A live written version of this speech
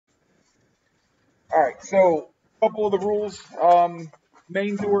All right, so a couple of the rules.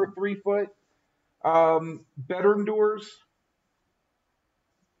 Main door 3 foot. Bedroom doors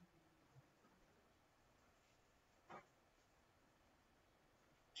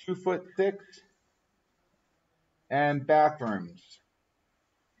 2 foot 6, and bathrooms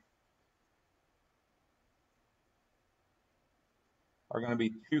are going to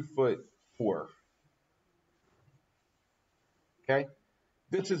be 2 foot 4. Okay,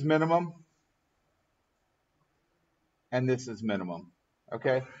 this is minimum, and this is minimum.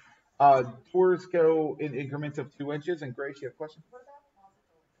 Okay, doors go in increments of 2 inches. And Grace, you have a question?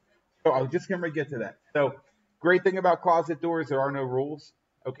 So I was just going to get to that. So, great thing about closet doors, there are no rules.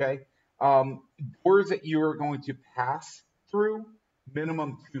 Okay, um, doors that you are going to pass through,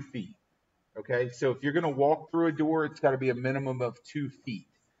 minimum 2 feet. Okay, so if you're going to walk through a door, it's got to be a minimum of 2 feet.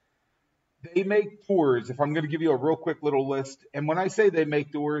 They make doors. If I'm going to give you a real quick little list, and when I say they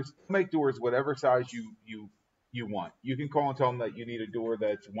make doors whatever size you want. You can call and tell them that you need a door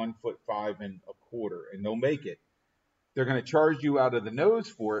that's 1 foot 5 1/4, and they'll make it. They're going to charge you out of the nose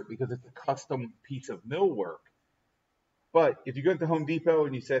for it because it's a custom piece of millwork. But if you go to Home Depot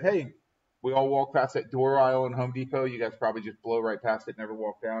and you said, "Hey, we all walk past that door aisle in Home Depot," you guys probably just blow right past it, never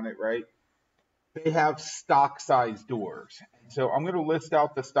walk down it, right? They have stock size doors. So I'm going to list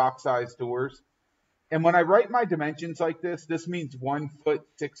out the stock size doors. And when I write my dimensions like this means 1 foot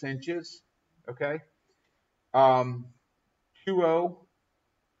 6 inches. Okay. 20,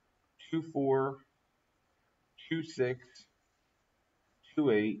 24, 26,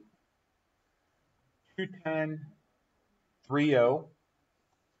 28, 210, 30.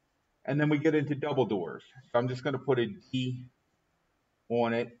 And then we get into double doors. So I'm just going to put a D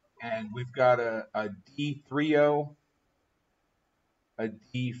on it. And we've got a D30, a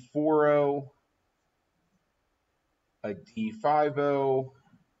D40, a D50,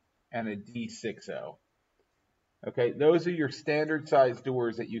 and a D60. Okay, those are your standard size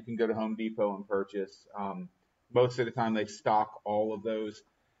doors that you can go to Home Depot and purchase. Most of the time they stock all of those.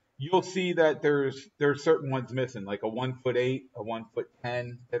 You'll see that there's certain ones missing, like a 1 foot 8, a 1 foot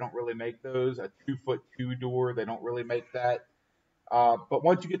 10. They don't really make those. A 2 foot 2 door, they don't really make that. But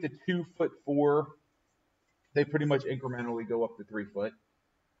once you get to 2 foot 4, they pretty much incrementally go up to 3 foot.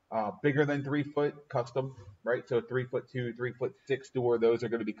 Bigger than 3 foot, custom, right? So 3 foot 2, 3 foot 6 door, those are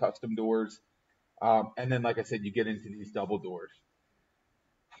going to be custom doors. And then, like I said, you get into these double doors.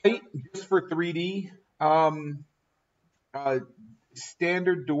 Height, just for 3D, uh,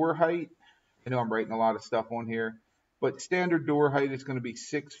 standard door height. I know I'm writing a lot of stuff on here, but standard door height is going to be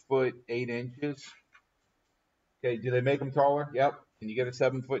 6 foot 8 inches. Okay, do they make them taller? Yep. Can you get a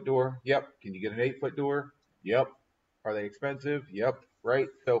 7 foot door? Yep. Can you get an 8 foot door? Yep. Are they expensive? Yep. Right.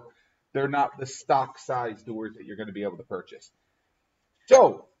 So they're not the stock size doors that you're going to be able to purchase.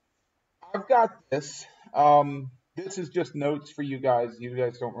 So I've got this. This is just notes for you guys. You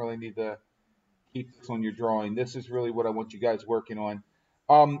guys don't really need to keep this on your drawing. This is really what I want you guys working on.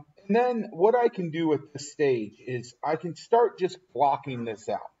 And then what I can do at this stage is I can start just blocking this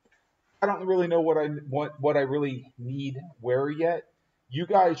out. I don't really know what I really need where yet. You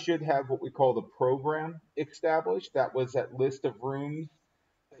guys should have what we call the program established. That was that list of rooms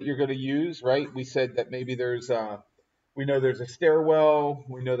that you're going to use, right? We said that maybe we know there's a stairwell.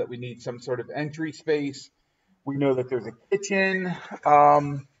 We know that we need some sort of entry space. We know that there's a kitchen.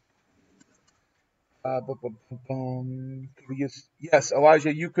 Yes,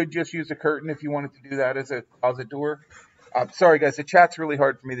 Elijah, you could just use a curtain if you wanted to do that as a closet door. Sorry, guys, the chat's really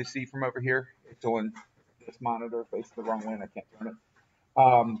hard for me to see from over here. It's on this monitor facing the wrong way, and I can't turn it.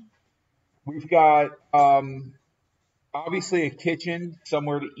 We've got obviously a kitchen,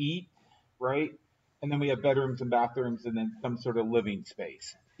 somewhere to eat, right? And then we have bedrooms and bathrooms, and then some sort of living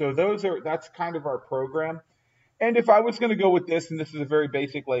space. So that's kind of our program. And if I was going to go with this, and this is a very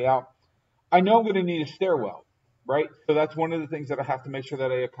basic layout, I know I'm going to need a stairwell, right? So that's one of the things that I have to make sure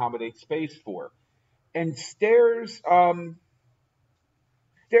that I accommodate space for. And stairs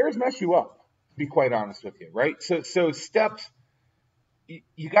mess you up, to be quite honest with you, right? So steps,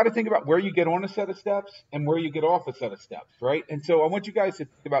 you got to think about where you get on a set of steps and where you get off a set of steps, right? And so I want you guys to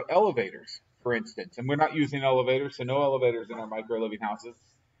think about elevators, for instance. And we're not using elevators, so no elevators in our micro-living houses.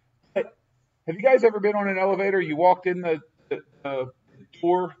 But have you guys ever been on an elevator? You walked in the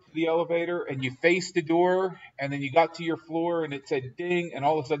door to the elevator and you faced the door, and then you got to your floor and it said ding, and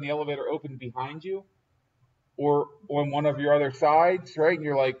all of a sudden the elevator opened behind you or on one of your other sides, right? And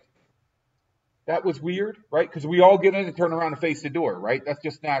you're like, that was weird, right? Because we all get in and turn around and face the door, right? That's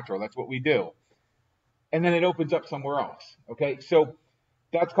just natural. That's what we do. And then it opens up somewhere else. Okay, so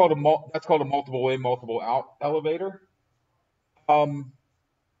that's called a multiple in, multiple out elevator.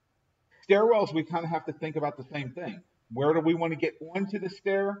 Stairwells, we kind of have to think about the same thing. Where do we want to get onto the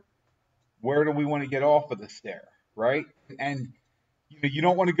stair? Where do we want to get off of the stair, right? And you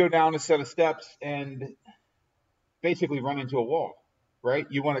don't want to go down a set of steps and basically run into a wall, right?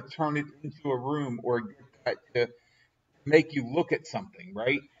 You want to turn it into a room or get that to make you look at something,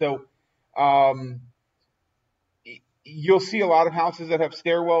 right? So um, you'll see a lot of houses that have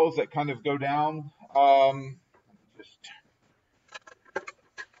stairwells that kind of go down. Just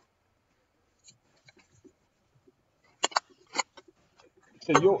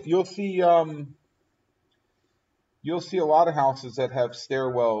so you'll see a lot of houses that have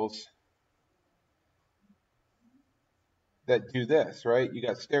stairwells that do this, right? You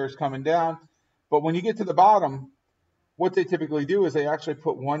got stairs coming down, but when you get to the bottom, what they typically do is they actually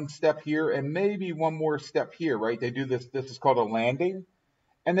put one step here and maybe one more step here, right? They do this. This is called a landing,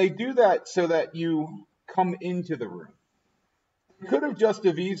 and they do that so that you come into the room. You could have just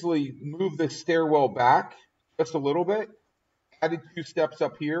have easily moved the stairwell back just a little bit, added two steps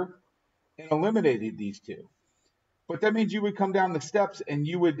up here, and eliminated these two. But that means you would come down the steps and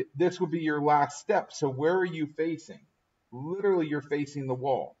this would be your last step. So where are you facing? Literally, you're facing the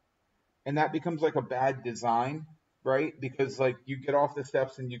wall. And that becomes like a bad design, right? Because like you get off the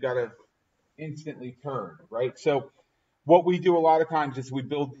steps and you got to instantly turn, right? So what we do a lot of times is we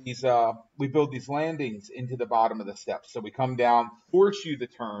build these landings into the bottom of the steps. So we come down, force you to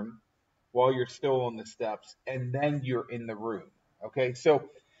turn while you're still on the steps, and then you're in the room. Okay, so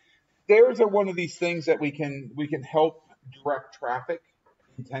stairs are one of these things that we can help direct traffic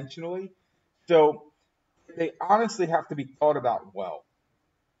intentionally. So they honestly have to be thought about well.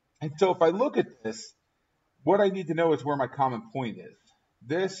 And so if I look at this, what I need to know is where my common point is.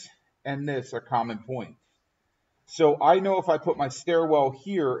 This and this are common points. So I know if I put my stairwell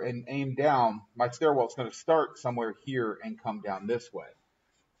here and aim down, my stairwell is going to start somewhere here and come down this way.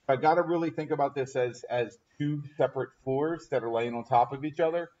 I got to really think about this as two separate floors that are laying on top of each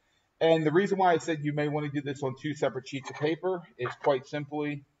other. And the reason why I said you may want to do this on two separate sheets of paper is quite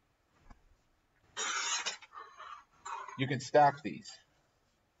simply, you can stack these.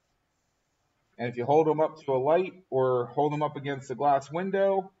 And if you hold them up to a light or hold them up against a glass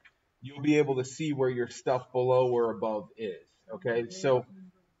window, you'll be able to see where your stuff below or above is. Okay, so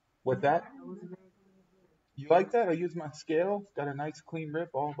with that, you like that? I use my scale. It's got a nice clean rip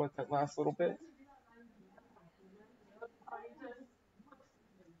all but that last little bit.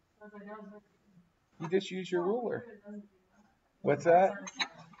 You just use your ruler. What's that?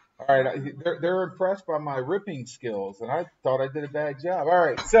 All right, they're impressed by my ripping skills, and I thought I did a bad job. All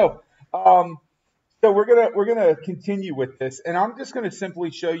right, so we're gonna continue with this, and I'm just gonna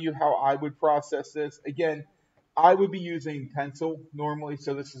simply show you how I would process this. Again, I would be using pencil normally,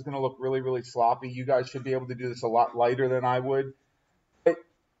 so this is gonna look really, really sloppy. You guys should be able to do this a lot lighter than I would. But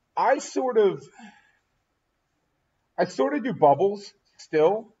I sort of do bubbles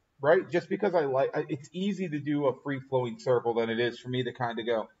still, right? Just because it's easy to do a free flowing circle than it is for me to kind of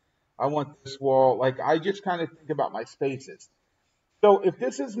go, I want this wall. Like I just kind of think about my spaces. So if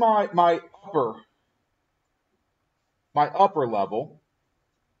this is my upper level,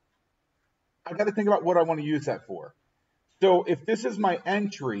 I got to think about what I want to use that for. So if this is my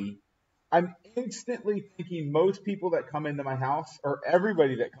entry, I'm instantly thinking most people that come into my house or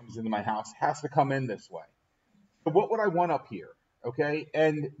everybody that comes into my house has to come in this way. So what would I want up here? Okay.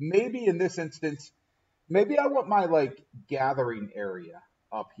 And maybe in this instance, maybe I want my like gathering area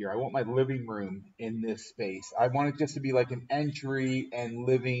up here. I want my living room in this space. I want it just to be like an entry and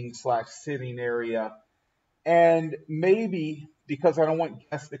living / sitting area. And maybe because I don't want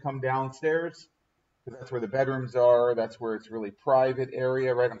guests to come downstairs, because that's where the bedrooms are, that's where it's really private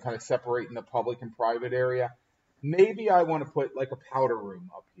area, right? I'm kind of separating the public and private area. Maybe I want to put like a powder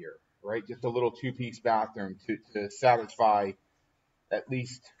room up here, right? Just a little two-piece bathroom to satisfy at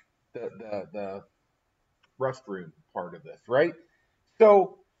least the restroom part of this, right?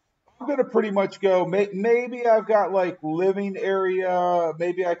 So I'm going to pretty much go, maybe I've got like living area,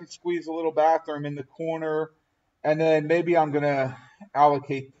 maybe I could squeeze a little bathroom in the corner, and then maybe I'm going to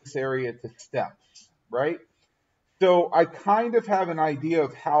allocate this area to steps, right? So I kind of have an idea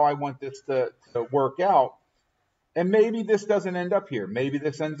of how I want this to work out, and maybe this doesn't end up here. Maybe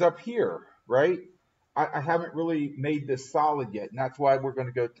this ends up here, right? I haven't really made this solid yet, and that's why we're going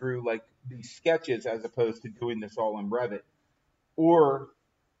to go through like these sketches as opposed to doing this all in Revit. Or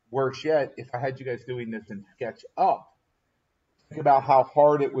worse yet, if I had you guys doing this in SketchUp, think about how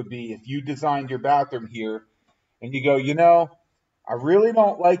hard it would be if you designed your bathroom here and you go, I really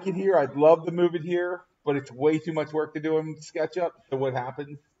don't like it here. I'd love to move it here, but it's way too much work to do in SketchUp. So what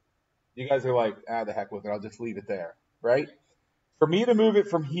happens? You guys are like, the heck with it. I'll just leave it there, right? For me to move it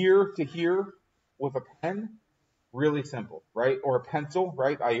from here to here with a pen, really simple, right? Or a pencil,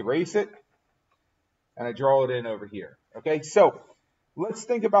 right? I erase it and I draw it in over here. Okay, so let's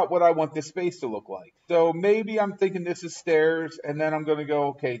think about what I want this space to look like. So maybe I'm thinking this is stairs, and then I'm going to go,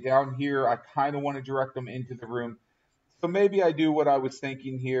 okay, down here, I kind of want to direct them into the room. So maybe I do what I was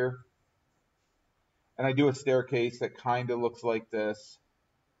thinking here, and I do a staircase that kind of looks like this.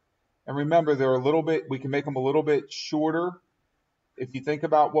 And remember, they're a little bit, we can make them a little bit shorter. If you think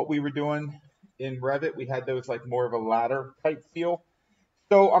about what we were doing in Revit, we had those like more of a ladder type feel.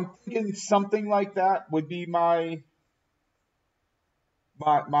 So I'm thinking something like that would be my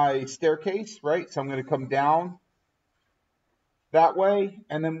staircase, right? So I'm going to come down that way.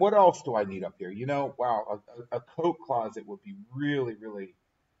 And then what else do I need up here? You know, wow, a coat closet would be really, really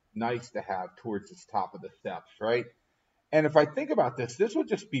nice to have towards the top of the steps, right? And if I think about this, this would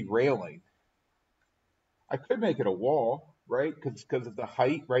just be railing. I could make it a wall, right? Because of the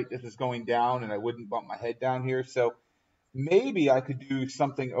height, right? This is going down and I wouldn't bump my head down here. So maybe I could do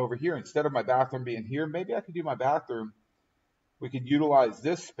something over here. Instead of my bathroom being here, maybe I could do my bathroom. We could utilize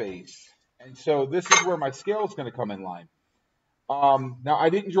this space. And so this is where my scale is going to come in line. Now, I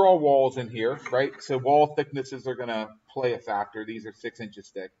didn't draw walls in here, right? So wall thicknesses are going to play a factor. These are 6 inches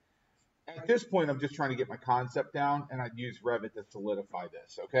thick. At this point, I'm just trying to get my concept down, and I'd use Revit to solidify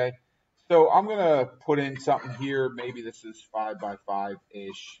this, okay? So I'm going to put in something here. Maybe this is 5 by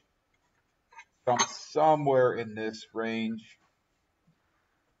 5-ish. Somewhere in this range.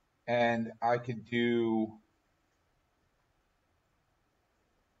 And I could do...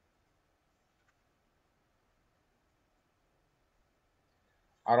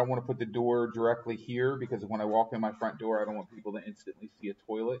 I don't want to put the door directly here because when I walk in my front door, I don't want people to instantly see a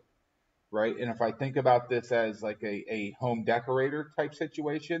toilet, right? And if I think about this as like a home decorator type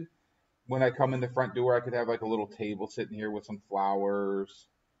situation, when I come in the front door, I could have like a little table sitting here with some flowers,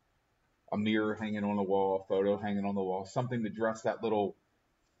 a mirror hanging on the wall, a photo hanging on the wall, something to dress that little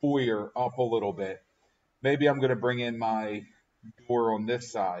foyer up a little bit. Maybe I'm going to bring in my door on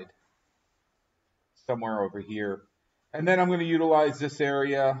this side, somewhere over here. And then I'm going to utilize this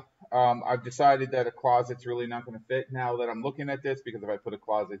area. I've decided that a closet's really not going to fit now that I'm looking at this, because if I put a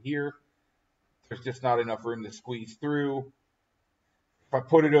closet here, there's just not enough room to squeeze through. If I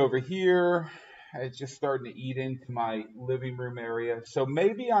put it over here, it's just starting to eat into my living room area. So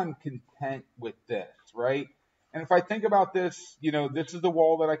maybe I'm content with this, right? And if I think about this, you know, this is the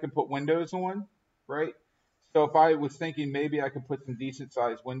wall that I can put windows on, right? So if I was thinking maybe I could put some decent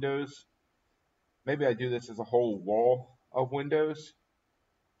sized windows, maybe I do this as a whole wall of windows,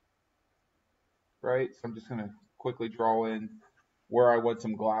 right? So I'm just going to quickly draw in where I want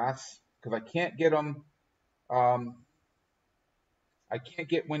some glass, because I can't get them. I can't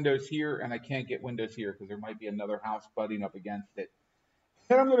get windows here, and I can't get windows here because there might be another house butting up against it.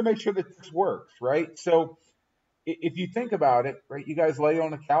 Then I'm going to make sure that this works, right? So if you think about it, right, you guys lay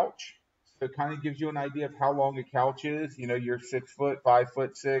on a couch. So it kind of gives you an idea of how long a couch is. You know, you're 6 foot,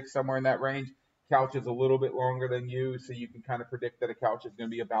 5'6", somewhere in that range. Couch is a little bit longer than you, so you can kind of predict that a couch is going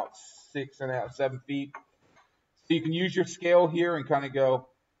to be about 6.5, 7 feet. So you can use your scale here and kind of go,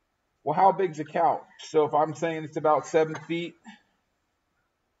 well, how big's a couch? So if I'm saying it's about 7 feet,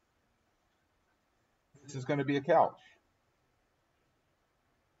 this is going to be a couch.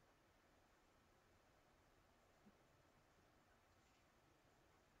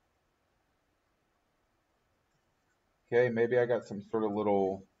 Okay, maybe I got some sort of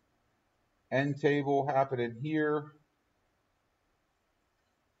little end table happening here.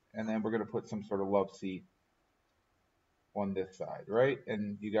 And then we're going to put some sort of love seat on this side, right?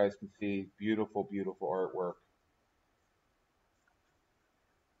 And you guys can see beautiful, beautiful artwork.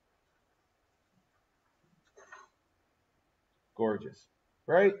 Gorgeous,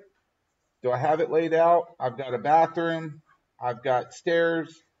 right? Do I have it laid out? I've got a bathroom, I've got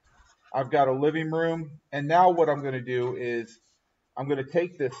stairs, I've got a living room. And now what I'm going to do is I'm going to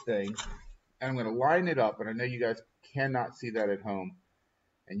take this thing and I'm going to line it up. And I know you guys cannot see that at home,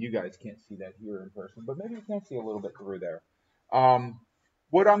 and you guys can't see that here in person, but maybe you can see a little bit through there.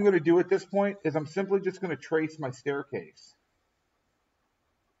 What I'm going to do at this point is I'm simply just going to trace my staircase.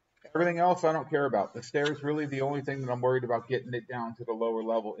 Everything else I don't care about. The stairs is really the only thing that I'm worried about, getting it down to the lower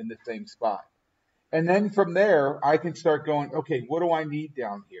level in the same spot. And then from there, I can start going, okay, what do I need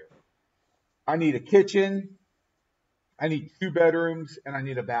down here? I need a kitchen, I need 2 bedrooms, and I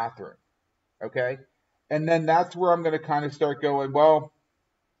need a bathroom, okay? And then that's where I'm going to kind of start going, well,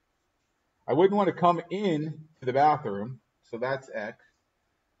 I wouldn't want to come in to the bathroom, so that's X.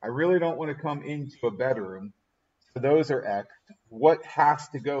 I really don't want to come into a bedroom, so those are X. What has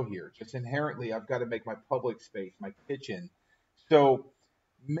to go here? Just inherently, I've got to make my public space, my kitchen, So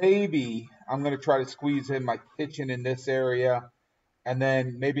maybe I'm going to try to squeeze in my kitchen in this area, and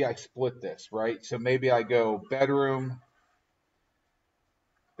then maybe I split this, right? So maybe I go bedroom,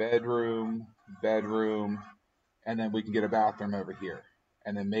 bedroom, bedroom, and then we can get a bathroom over here.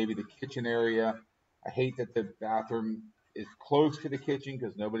 And then maybe the kitchen area. I hate that the bathroom is close to the kitchen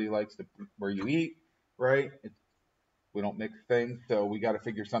because nobody likes where you eat, right? We don't mix things, so we got to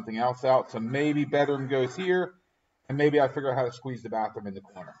figure something else out. So maybe bedroom goes here, and maybe I figure out how to squeeze the bathroom in the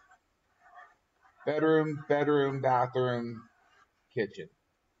corner. Bedroom, bedroom, bathroom, kitchen.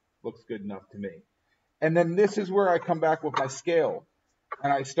 Looks good enough to me. And then this is where I come back with my scale,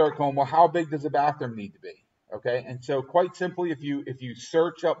 and I start going, well, how big does a bathroom need to be? Okay, and so quite simply, if you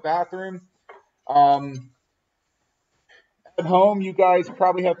search up bathroom, at home, you guys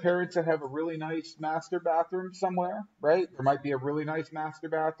probably have parents that have a really nice master bathroom somewhere, right? There might be a really nice master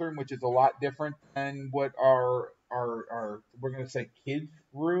bathroom, which is a lot different than what our we're going to say kids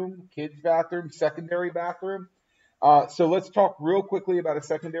bathroom, secondary bathroom. So let's talk real quickly about a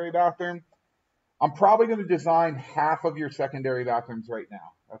secondary bathroom. I'm probably going to design half of your secondary bathrooms right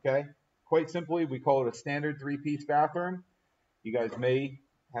now, okay? Quite simply, we call it a standard three-piece bathroom. You guys may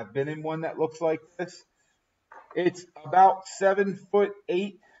have been in one that looks like this. It's about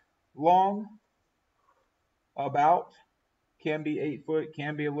 7'8" long, about, can be 8 foot,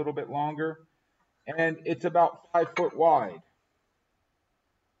 can be a little bit longer, and it's about 5 foot wide.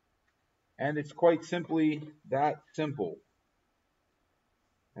 And it's quite simply that simple.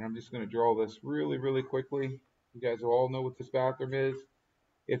 And I'm just going to draw this really, really quickly. You guys will all know what this bathroom is.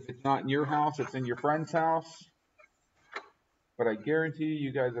 If it's not in your house, it's in your friend's house. But I guarantee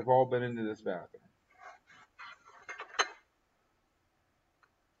you guys have all been into this bathroom.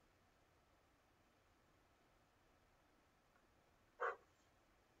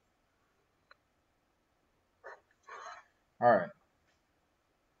 All right.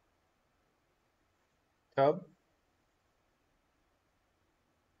 Tub.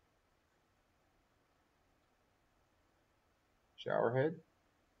 Shower head.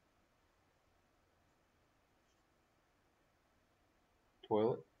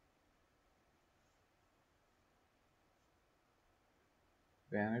 Toilet.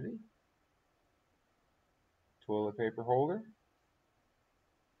 Vanity. Toilet paper holder.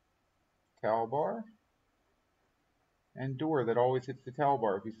 Towel bar. And door that always hits the towel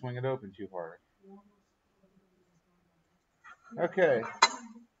bar if you swing it open too hard. Okay.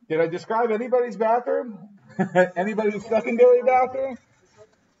 Did I describe anybody's bathroom? Anybody's secondary bathroom?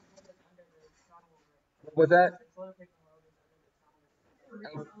 What was that?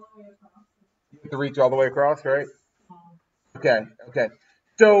 You have to reach all the way across, right? Okay, okay.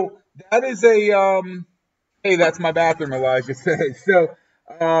 So that is hey, that's my bathroom, Elijah says. So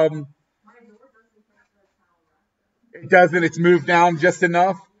um it doesn't, it's moved down just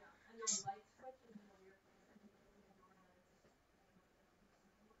enough.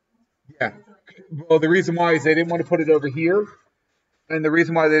 Yeah. Well, the reason why is they didn't want to put it over here. And the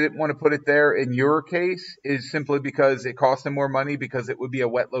reason why they didn't want to put it there in your case is simply because it cost them more money because it would be a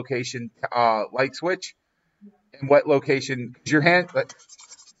wet location light switch. And wet location, 'cause your hands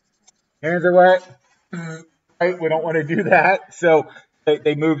are wet. Right? We don't want to do that. So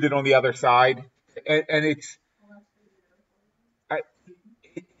they moved it on the other side. And I,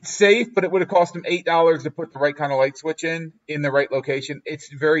 it's safe, but it would have cost them $8 to put the right kind of light switch in the right location. It's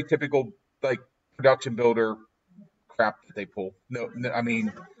very typical, like, production builder crap that they pull. No, I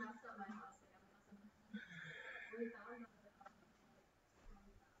mean,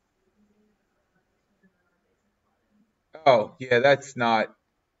 oh, yeah, that's not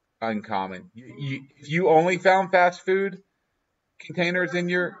uncommon. If you only found fast food containers in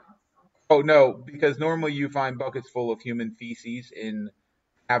your, oh no, because normally you find buckets full of human feces in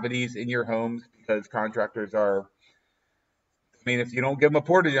cavities in your homes because contractors are, I mean, if you don't give them a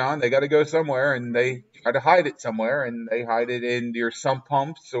porta john, they got to go somewhere and they try to hide it somewhere and they hide it in your sump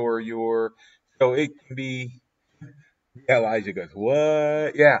pumps or your, so it can be, yeah, Elijah goes,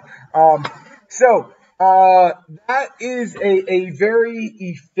 what? Yeah. Um, so, that is a very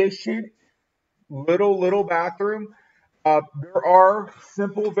efficient little bathroom. There are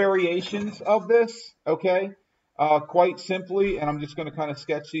simple variations of this, okay? Quite simply, and I'm just going to kind of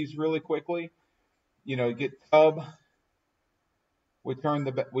sketch these really quickly. You know, get tub, we turn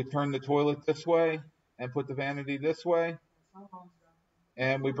the toilet this way and put the vanity this way,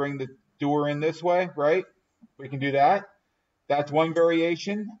 and we bring the door in this way, right? We can do that. That's one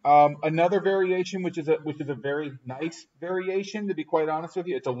variation. Another variation, which is a very nice variation, to be quite honest with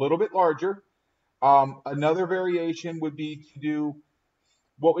you, it's a little bit larger. Another variation would be to do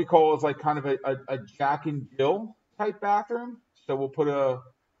what we call is like kind of a Jack and Jill type bathroom. So we'll put a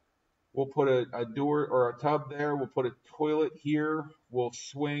door or a tub there. We'll put a toilet here. We'll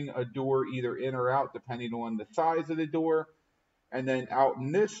swing a door either in or out depending on the size of the door. And then out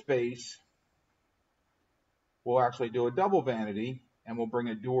in this space, we'll actually do a double vanity and we'll bring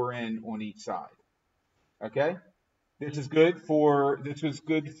a door in on each side. Okay? This was good for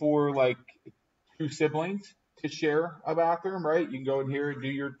like two siblings to share a bathroom, right? You can go in here and do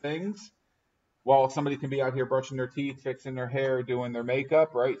your things while somebody can be out here brushing their teeth, fixing their hair, doing their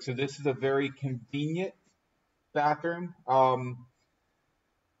makeup, right? So this is a very convenient bathroom.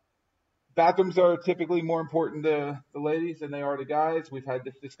 Bathrooms are typically more important to the ladies than they are to guys. We've had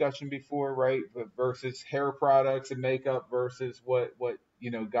this discussion before, right? Versus hair products and makeup versus what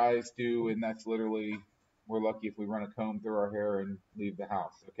guys do, and that's literally, we're lucky if we run a comb through our hair and leave the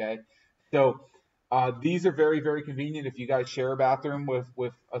house. Okay, so these are very, very convenient. If you guys share a bathroom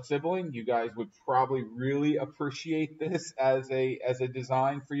with a sibling, you guys would probably really appreciate this as a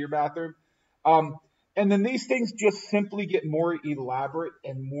design for your bathroom. And then these things just simply get more elaborate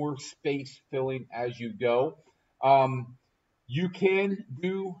and more space filling as you go. You can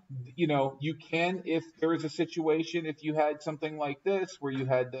do, you can, if there is a situation, if you had something like this where you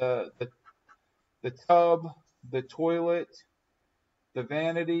had the tub, the toilet, the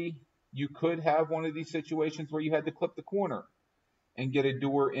vanity, you could have one of these situations where you had to clip the corner and get a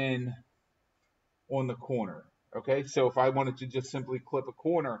door in on the corner. Okay, so if I wanted to just simply clip a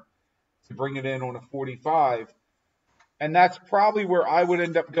corner to bring it in on a 45, and that's probably where I would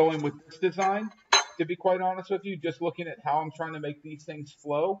end up going with this design, to be quite honest with you, just looking at how I'm trying to make these things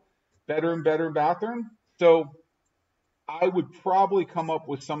flow, better and better bathroom. So I would probably come up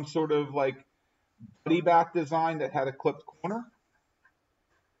with some sort of like buddy bath design that had a clipped corner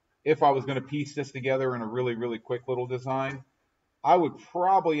if I was going to piece this together in a really, really quick little design. I would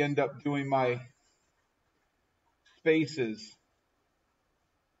probably end up doing my spaces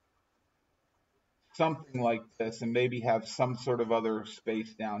something like this and maybe have some sort of other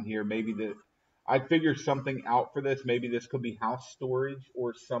space down here. Maybe I'd figure something out for this. Maybe this could be house storage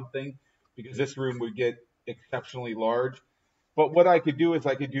or something, because this room would get exceptionally large. But what I could do is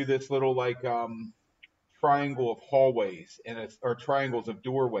I could do this little like triangle of hallways or triangles of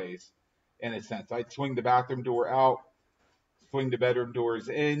doorways in a sense. I'd swing the bathroom door out, swing the bedroom doors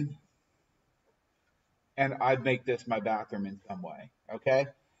in, and I'd make this my bathroom in some way. Okay,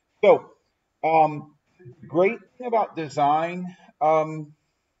 so great thing about design,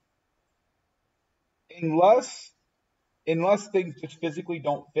 unless things just physically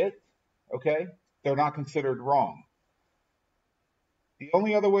don't fit, okay, they're not considered wrong. The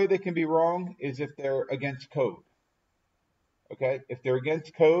only other way they can be wrong is if they're against code. Okay, if they're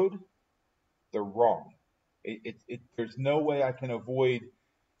against code, they're wrong. There's no way I can avoid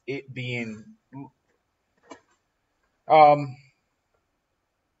it being.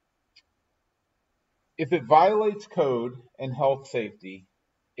 If it violates code and health safety,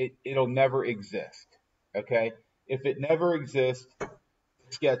 it'll never exist. Okay, if it never exists, the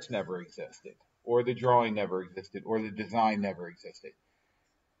sketch never existed, or the drawing never existed, or the design never existed.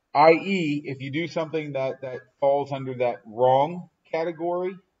 I.e., if you do something that falls under that wrong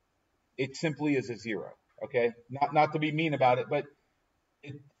category, it simply is a zero. Okay, not to be mean about it, but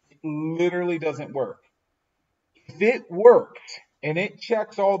it literally doesn't work. If it works and it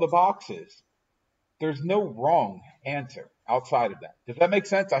checks all the boxes, there's no wrong answer outside of that. Does that make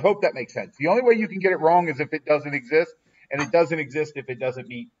sense? I hope that makes sense. The only way you can get it wrong is if it doesn't exist, and it doesn't exist if it doesn't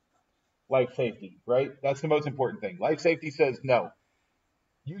meet life safety, right? That's the most important thing. Life safety says no.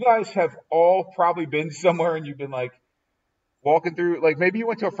 You guys have all probably been somewhere and you've been like walking through, like maybe you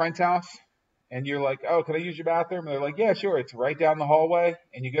went to a friend's house and you're like, oh, can I use your bathroom? And they're like, yeah, sure. It's right down the hallway.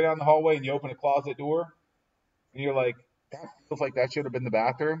 And you go down the hallway and you open a closet door and you're like, that feels like that should have been the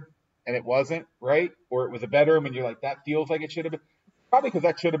bathroom. And it wasn't, right? Or it was a bedroom and you're like, that feels like it should have been. Probably because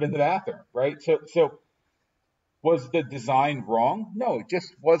that should have been the bathroom, right? So was the design wrong? No, it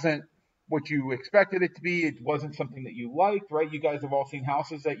just wasn't what you expected it to be. It wasn't something that you liked, right? You guys have all seen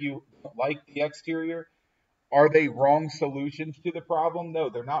houses that you like the exterior. Are they wrong solutions to the problem? No,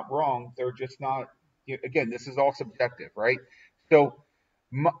 they're not wrong. They're just not, again, this is all subjective, right? So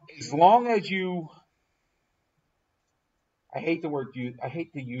as long as you, I hate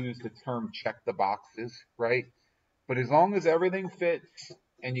to use the term check the boxes, right? But as long as everything fits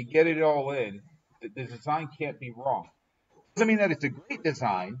and you get it all in, the design can't be wrong. Doesn't mean that it's a great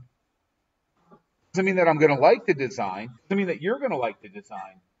design. Doesn't mean that I'm going to like the design. Doesn't mean that you're going to like the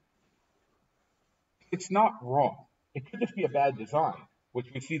design. It's not wrong. It could just be a bad design, which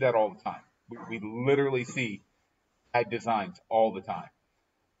we see that all the time. We literally see bad designs all the time.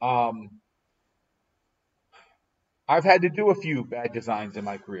 I've had to do a few bad designs in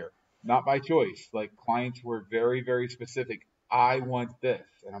my career, not by choice. Like clients were very, very specific. I want this.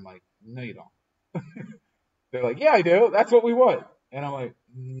 And I'm like, no, you don't. They're like, yeah, I do. That's what we want. And I'm like,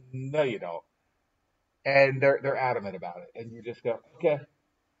 no, you don't. And they're adamant about it. And you just go, okay,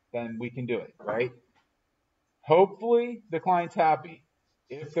 then we can do it, right? Hopefully the client's happy.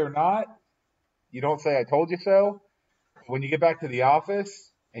 If they're not, you don't say I told you so. When you get back to the office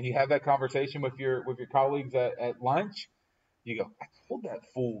and you have that conversation with your colleagues at lunch, you go, I told that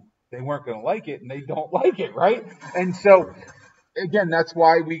fool they weren't going to like it, and they don't like it, right? And so again, that's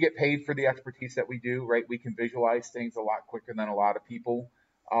why we get paid for the expertise that we do, right? We can visualize things a lot quicker than a lot of people.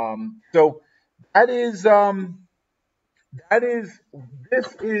 So that is that is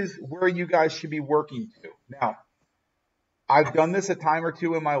this is where you guys should be working to. Now, I've done this a time or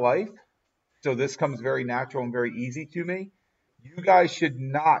two in my life, so this comes very natural and very easy to me. You guys should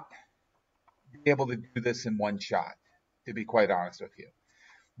not be able to do this in one shot, to be quite honest with you.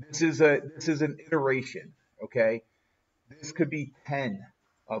 This is an iteration, okay? This could be 10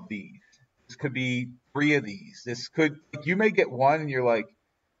 of these. This could be 3 of these. This could you may get one and you're like,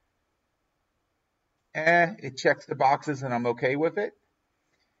 it checks the boxes and I'm okay with it.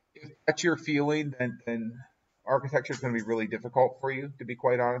 If that's your feeling, then architecture is going to be really difficult for you, to be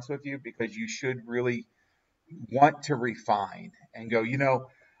quite honest with you, because you should really want to refine and go,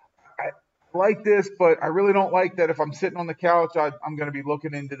 I like this, but I really don't like that if I'm sitting on the couch, I'm going to be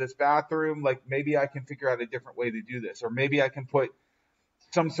looking into this bathroom. Like maybe I can figure out a different way to do this, or maybe I can put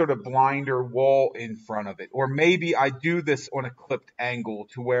some sort of blind or wall in front of it, or maybe I do this on a clipped angle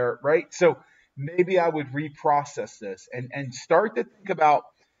to where, right? So maybe I would reprocess this and start to think about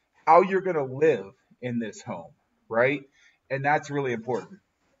how you're going to live in this home, right? And that's really important.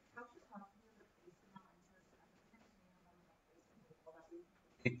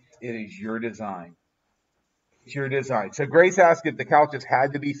 It is your design. It's your design. So Grace asked if the couches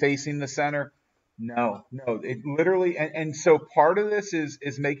had to be facing the center. No, no, it literally, and so part of this is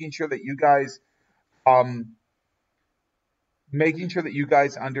um, making sure that you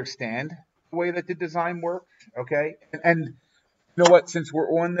guys understand the way that the design works. Okay, and you know what? Since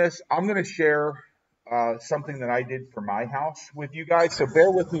we're on this, I'm going to share something that I did for my house with you guys. So bear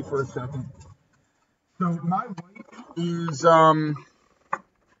with me for a second. So my wife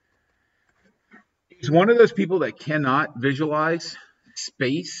is one of those people that cannot visualize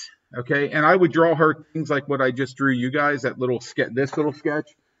space. Okay, and I would draw her things like what I just drew you guys, that little sketch, this little sketch,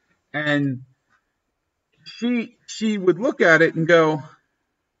 and she would look at it and go,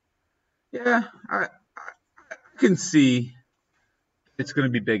 yeah, I can see it's going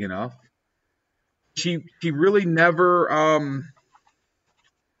to be big enough. She really never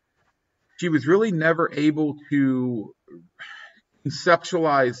she was really never able to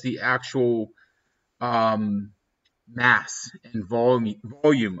conceptualize the actual um, mass and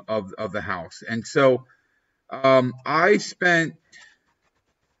volume of the house. And so I spent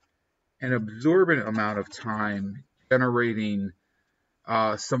an absorbent amount of time generating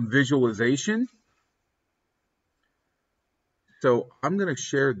some visualization. So I'm going to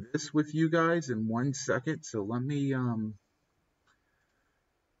share this with you guys in 1 second. So let me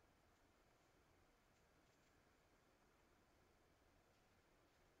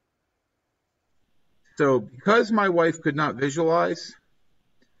so because my wife could not visualize,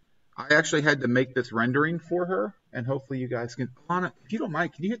 I actually had to make this rendering for her, and hopefully you guys can. Alana, if you don't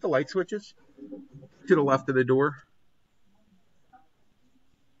mind, can you hit the light switches to the left of the door?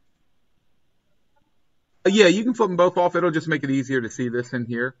 Yeah, you can flip them both off. It'll just make it easier to see this in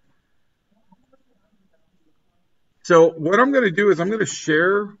here. So what I'm going to do is I'm going to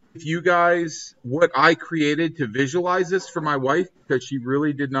share with you guys what I created to visualize this for my wife, because she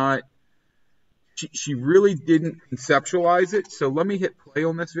really did not, she really didn't conceptualize it. So let me hit play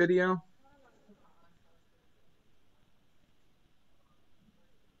on this video.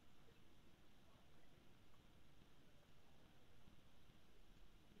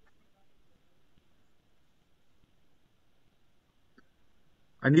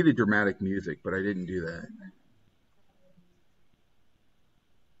 I needed dramatic music, but I didn't do that.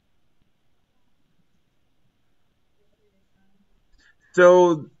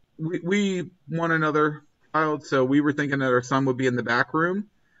 So we want another child, so we were thinking that our son would be in the back room.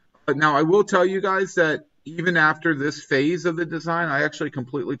 But now I will tell you guys that even after this phase of the design, I actually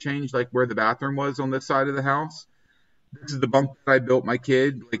completely changed like where the bathroom was on this side of the house. This is the bunk that I built my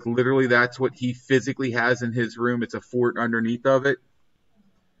kid. Like literally, that's what he physically has in his room. It's a fort underneath of it.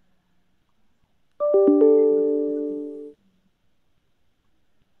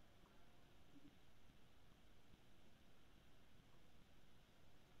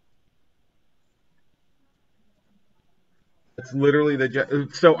 It's literally the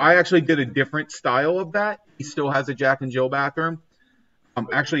so I actually did a different style of that. He still has a Jack and Jill bathroom.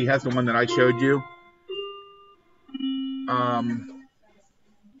 Actually, he has the one that I showed you. I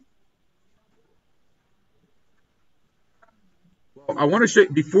want to show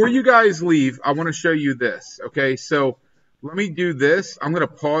before you guys leave. I want to show you this. Okay, so let me do this. I'm going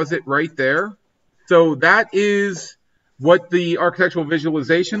to pause it right there. So that is what the architectural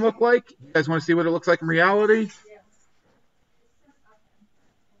visualization looked like. You guys want to see what it looks like in reality?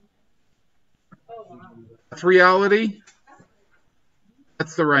 That's reality.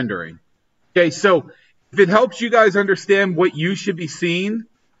 That's the rendering. Okay, so if it helps you guys understand what you should be seeing,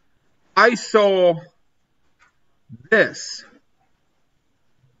 I saw this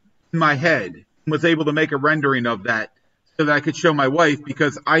in my head and was able to make a rendering of that so that I could show my wife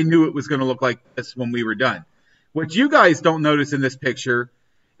because I knew it was going to look like this when we were done. What you guys don't notice in this picture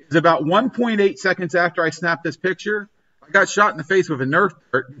is about 1.8 seconds after I snapped this picture, I got shot in the face with a Nerf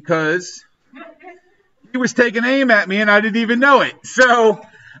dart because he was taking aim at me and I didn't even know it. So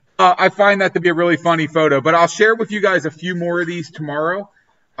I find that to be a really funny photo. But I'll share with you guys a few more of these tomorrow.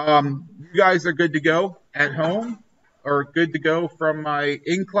 You guys are good to go at home or good to go from my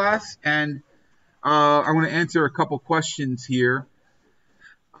in-class. And I want to answer a couple questions here.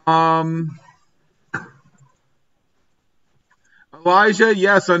 Elijah,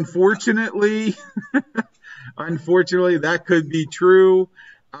 yes, unfortunately, unfortunately, that could be true.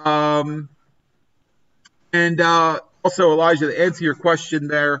 And also, Elijah, to answer your question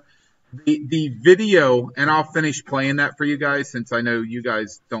there, the video, and I'll finish playing that for you guys since I know you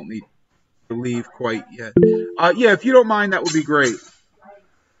guys don't need to leave quite yet. Yeah, if you don't mind, that would be great.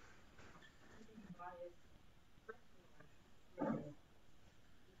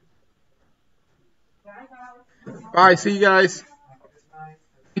 Bye. See you guys.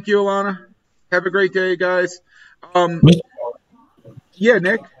 Thank you, Alana. Have a great day, guys. Yeah,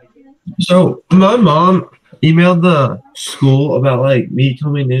 Nick. So my mom emailed the school about like me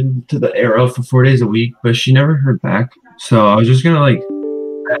coming into the Arrow for 4 days a week, but she never heard back. So I was just gonna like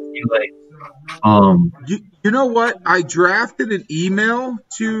ask you like You know what? I drafted an email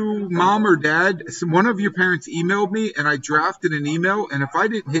to mom or dad. One of your parents emailed me, and I drafted an email. And if I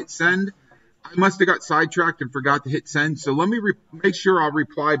didn't hit send, I must have got sidetracked and forgot to hit send. So let me make sure I'll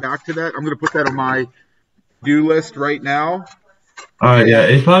reply back to that. I'm going to put that on my do list right now. yeah,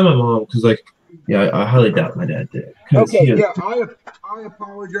 it's probably my mom because like yeah, I highly doubt my dad did. Okay, yeah, I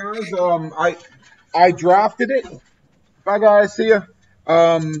apologize. I drafted it. Bye guys, see ya.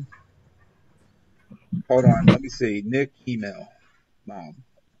 Hold on, let me see. Nick email, mom.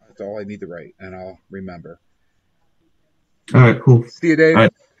 That's all I need to write, and I'll remember. All right, cool. See you, Dave. All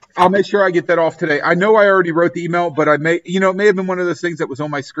right. I'll make sure I get that off today. I know I already wrote the email, but it may have been one of those things that was on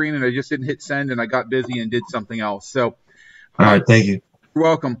my screen and I just didn't hit send and I got busy and did something else. So, all right, thank you. You're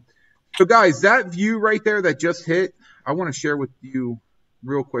welcome. So, guys, that view right there that just hit, I want to share with you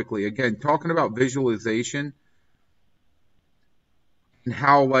real quickly. Again, talking about visualization and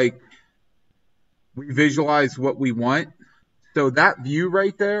how like we visualize what we want. So that view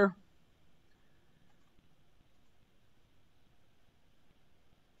right there.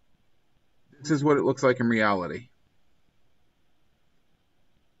 This is what it looks like in reality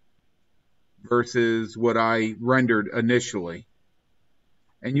versus what I rendered initially.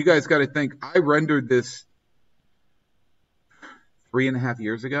 And you guys got to think, I rendered this 3.5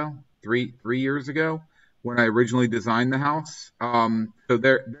 years ago, three years ago when I originally designed the house. So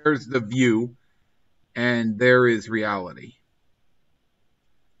there's the view and there is reality.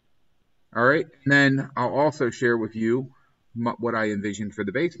 All right. And then I'll also share with you what I envisioned for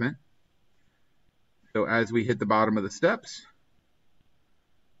the basement. So as we hit the bottom of the steps,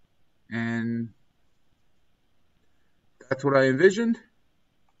 and that's what I envisioned.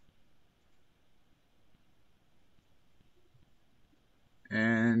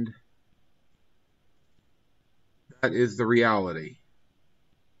 And that is the reality.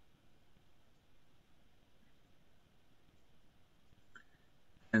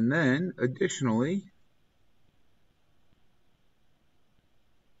 And then additionally,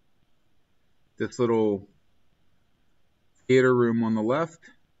 this little theater room on the left.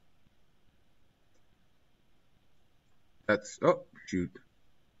 That's, oh, shoot.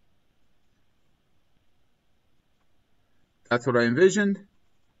 That's what I envisioned.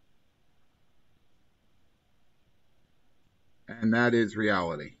 And that is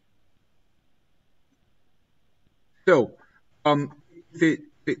reality. So,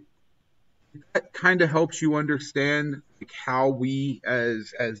 that kind of helps you understand like how we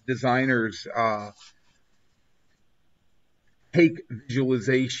as designers take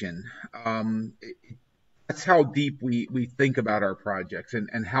visualization. It that's how deep we think about our projects,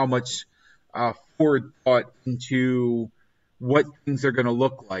 and how much forward thought into what things are going to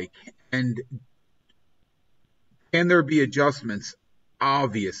look like. And can there be adjustments?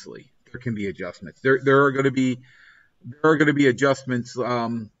 Obviously, there can be adjustments. There are going to be adjustments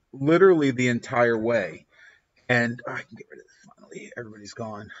literally the entire way. And I can get rid of this finally. Everybody's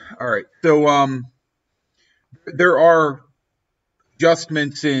gone. All right. So there are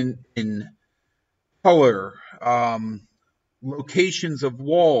adjustments in color, locations of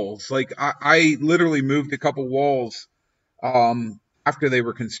walls. Like I literally moved a couple walls after they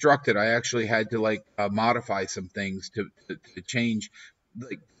were constructed. I actually had to like modify some things to change.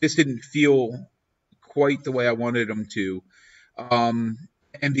 Like this didn't feel quite the way I wanted them to. Um,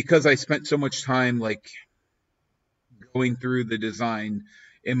 and because I spent so much time like going through the design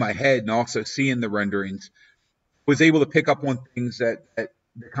in my head and also seeing the renderings, was able to pick up on things that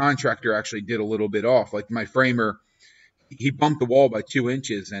the contractor actually did a little bit off. Like my framer, he bumped the wall by 2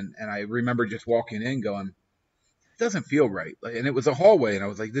 inches, and I remember just walking in going, it doesn't feel right. Like, and it was a hallway, and I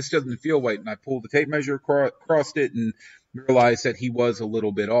was like, this doesn't feel right. And I pulled the tape measure across it and realized that he was a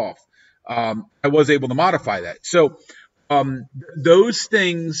little bit off. I was able to modify that. So those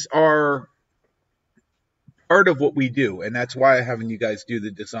things are part of what we do, and that's why I'm having you guys do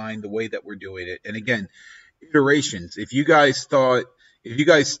the design the way that we're doing it. And again, iterations. If you guys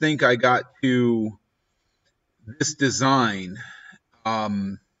think I got to this design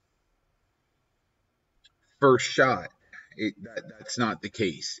um, first shot, that's not the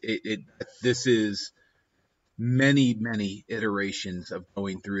case. This is many iterations of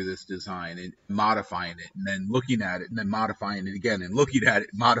going through this design and modifying it, and then looking at it, and then modifying it again, and looking at it,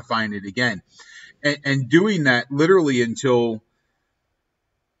 modifying it again, and doing that literally until,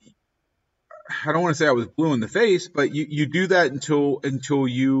 I don't want to say I was blue in the face, but you do that until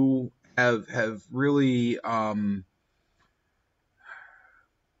you have really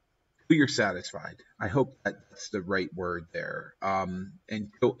you're satisfied. I hope that's the right word there.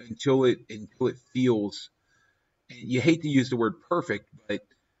 Until it feels, you hate to use the word perfect, but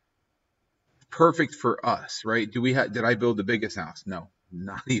perfect for us, right? Did I build the biggest house? No,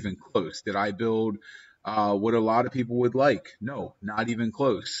 not even close. Did I build what a lot of people would like? No, not even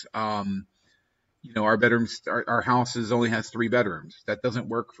close. Our bedrooms, our houses only has 3 bedrooms. That doesn't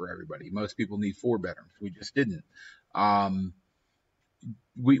work for everybody. Most people need 4 bedrooms. We just didn't. Um,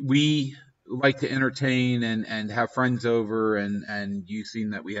 we like to entertain and have friends over, and you've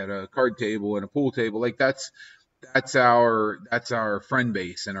seen that we had a card table and a pool table. Like that's our friend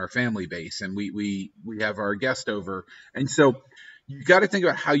base and our family base, and we have our guest over. And so you got to think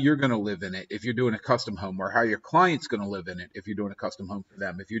about how you're going to live in it if you're doing a custom home, or how your client's going to live in it if you're doing a custom home for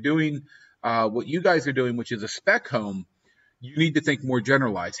them. If you're doing what you guys are doing, which is a spec home, you need to think more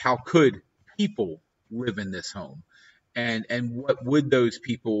generalized. How could people live in this home, and what would those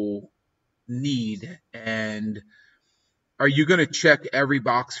people need? And are you going to check every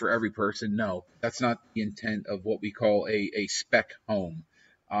box for every person? No, that's not the intent of what we call a spec home.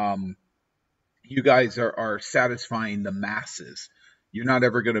 Um, you guys are satisfying the masses. You're not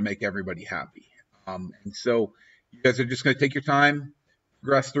ever going to make everybody happy. And so you guys are just going to take your time,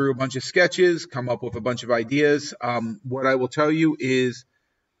 progress through a bunch of sketches, come up with a bunch of ideas. What I will tell you is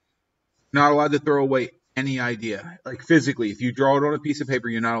not allowed to throw away any idea. Like physically, if you draw it on a piece of paper,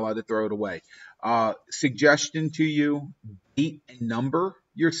 you're not allowed to throw it away. Suggestion to you: date and number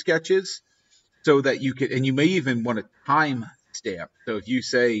your sketches so that you could, and you may even want a time stamp. So if you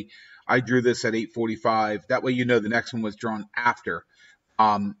say, I drew this at 8:45, that way you know the next one was drawn after.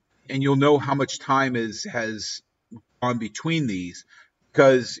 Um, and you'll know how much time has gone between these.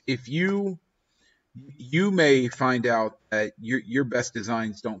 Because if you may find out that your best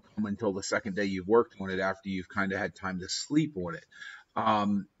designs don't come until the second day you've worked on it, after you've kind of had time to sleep on it.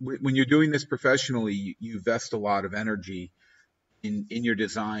 When you're doing this professionally, you vest a lot of energy in your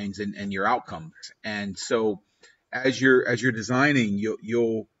designs and your outcomes. And so as you're designing,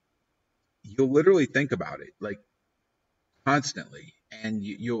 you'll literally think about it like constantly. And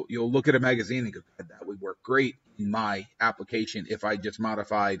you'll look at a magazine and go, God, that would work great in my application if I just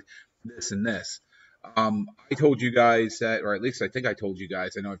modified this and this. I told you guys that, or at least I think I told you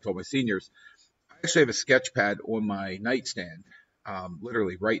guys, I know I've told my seniors, I actually have a sketch pad on my nightstand,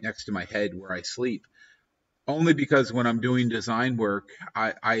 literally right next to my head where I sleep. Only because when I'm doing design work,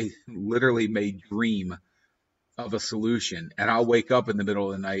 I literally may dream of a solution, and I'll wake up in the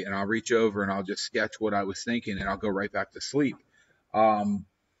middle of the night and I'll reach over and I'll just sketch what I was thinking, and I'll go right back to sleep. Um,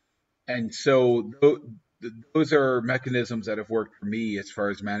 and so those are mechanisms that have worked for me as far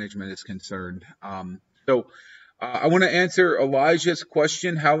as management is concerned. So I want to answer Elijah's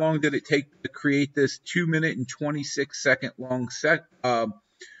question. How long did it take to create this 2 minute and 26 second long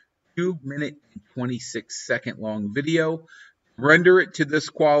 2 minute and 26 second long video? Render it to this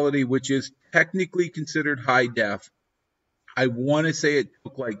quality, which is technically considered high def. I want to say it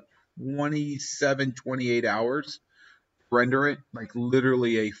took like 27, 28 hours to render it, like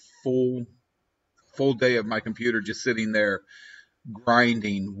literally a full day of my computer just sitting there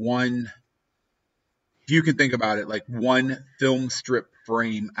grinding one, if you can think about it, like one film strip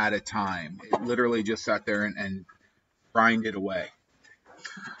frame at a time. It literally just sat there and grinded away.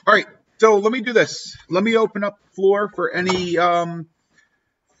 All right, so let me do this. Let me open up the floor for any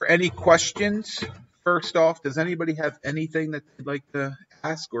questions. First off, does anybody have anything that they'd like to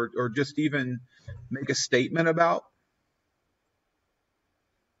ask or just even make a statement about?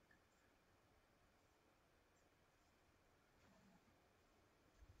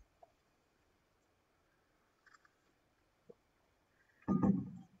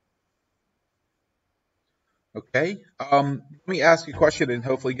 Okay. Let me ask you a question and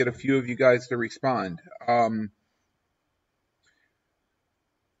hopefully get a few of you guys to respond.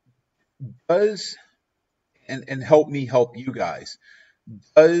 Does and help me help you guys.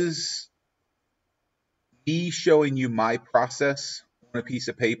 Does me showing you my process on a piece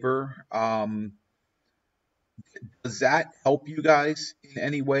of paper, does that help you guys in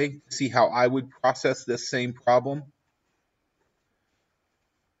any way to see how I would process this same problem?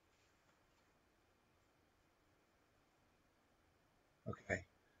 Okay.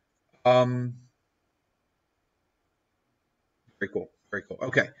 Um, very cool. Very cool.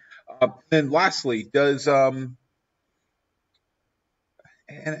 Okay. Then lastly, does and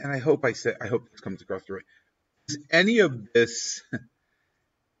I hope I hope this comes across the right. Does any of this,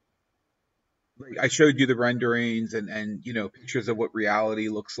 like I showed you the renderings and pictures of what reality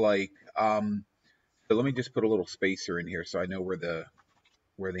looks like. So let me just put a little spacer in here so I know where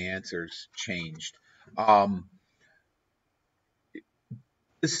the answers changed. Um,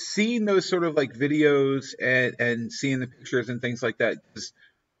 Seeing those sort of like videos and seeing the pictures and things like that, does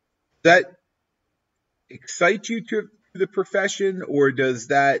that excite you to the profession, or does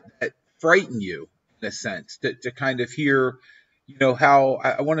that frighten you in a sense to kind of hear, how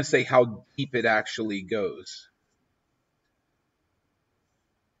I want to say how deep it actually goes?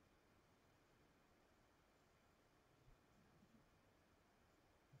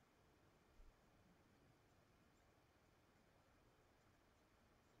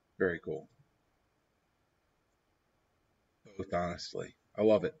 Very cool. Both, honestly, I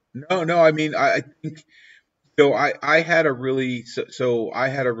love it. No, no, I mean, I think so. I had a really so I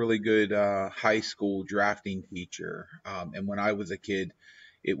had a really good high school drafting teacher, and when I was a kid,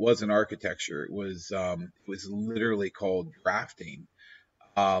 it wasn't architecture. It was literally called drafting.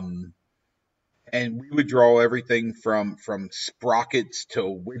 Um, and we would draw everything from sprockets to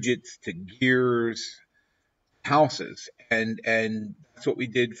widgets to gears, houses, and that's what we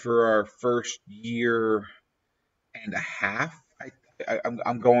did for our first year and a half.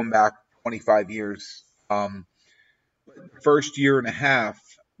 I'm going back 25 years. First year and a half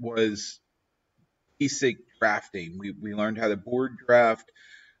was basic drafting. We learned how to board draft.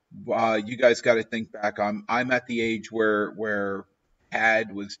 You guys got to think back. I'm at the age where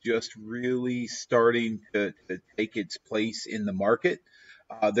CAD was just really starting to take its place in the market.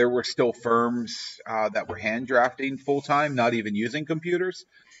 There were still firms that were hand drafting full time, not even using computers.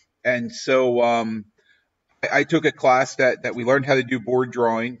 And so I took a class that we learned how to do board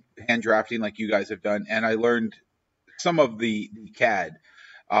drawing, hand drafting, like you guys have done, and I learned some of the CAD.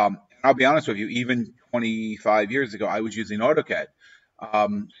 I'll be honest with you, even 25 years ago, I was using AutoCAD.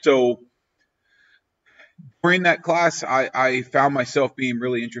 So during that class, I found myself being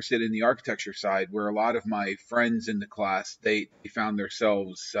really interested in the architecture side, where a lot of my friends in the class they found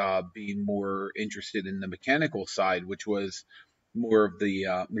themselves being more interested in the mechanical side, which was more of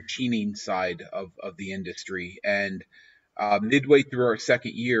the machining side of the industry. And midway through our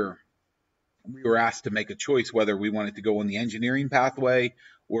second year, we were asked to make a choice whether we wanted to go on the engineering pathway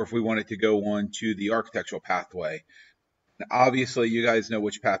or if we wanted to go on to the architectural pathway. And obviously, you guys know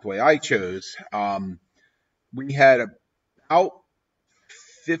which pathway I chose. We had about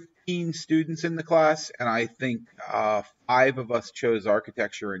 15 students in the class, and I think five of us chose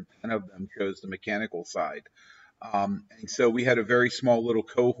architecture and 10 of them chose the mechanical side. And so we had a very small little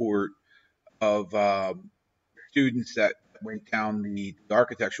cohort of students that went down the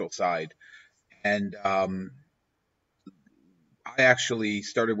architectural side. And I actually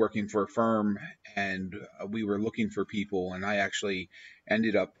started working for a firm, and we were looking for people, and I actually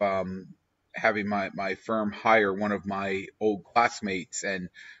ended up having my firm hire one of my old classmates, and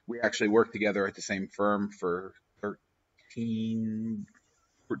we actually worked together at the same firm for 14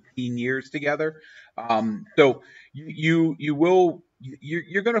 years together. So you're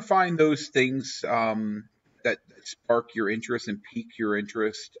going to find those things that spark your interest and pique your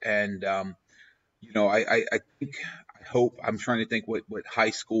interest. And I think, I hope, I'm trying to think what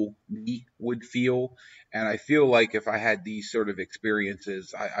high school me would feel. And I feel like if I had these sort of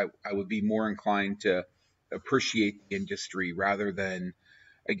experiences, I would be more inclined to appreciate the industry rather than,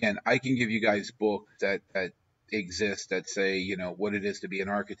 again, I can give you guys books that exist that say, what it is to be an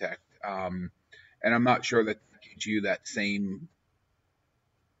architect. And I'm not sure that gives you that same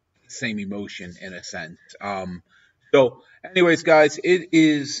emotion in a sense. So, anyways, guys, it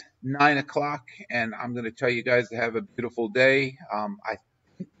is 9 o'clock, and I'm going to tell you guys to have a beautiful day. I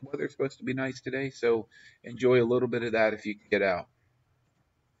think the weather's supposed to be nice today, so enjoy a little bit of that if you can get out.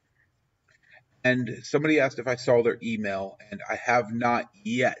 And somebody asked if I saw their email, and I have not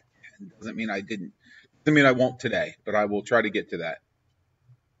yet. It doesn't mean I didn't. Doesn't mean I won't today, but I will try to get to that.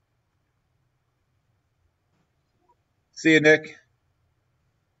 See you, Nick.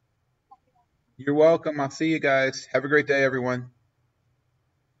 You're welcome. I'll see you guys. Have a great day, everyone.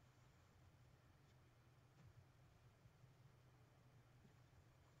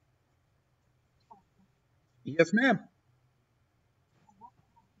 Yes, ma'am.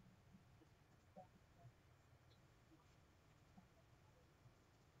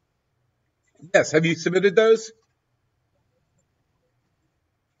 Yes. Have you submitted those?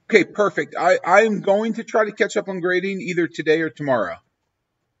 Okay, perfect. I'm going to try to catch up on grading either today or tomorrow.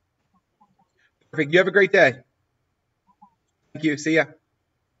 Perfect. You have a great day. Thank you. See ya.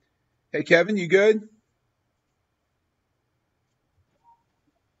 Hey, Kevin, you good?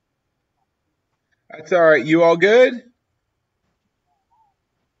 That's all right. You all good?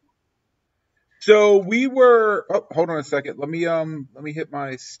 So we were. Oh, hold on a second. Let me hit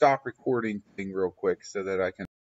my stop recording thing real quick so that I can.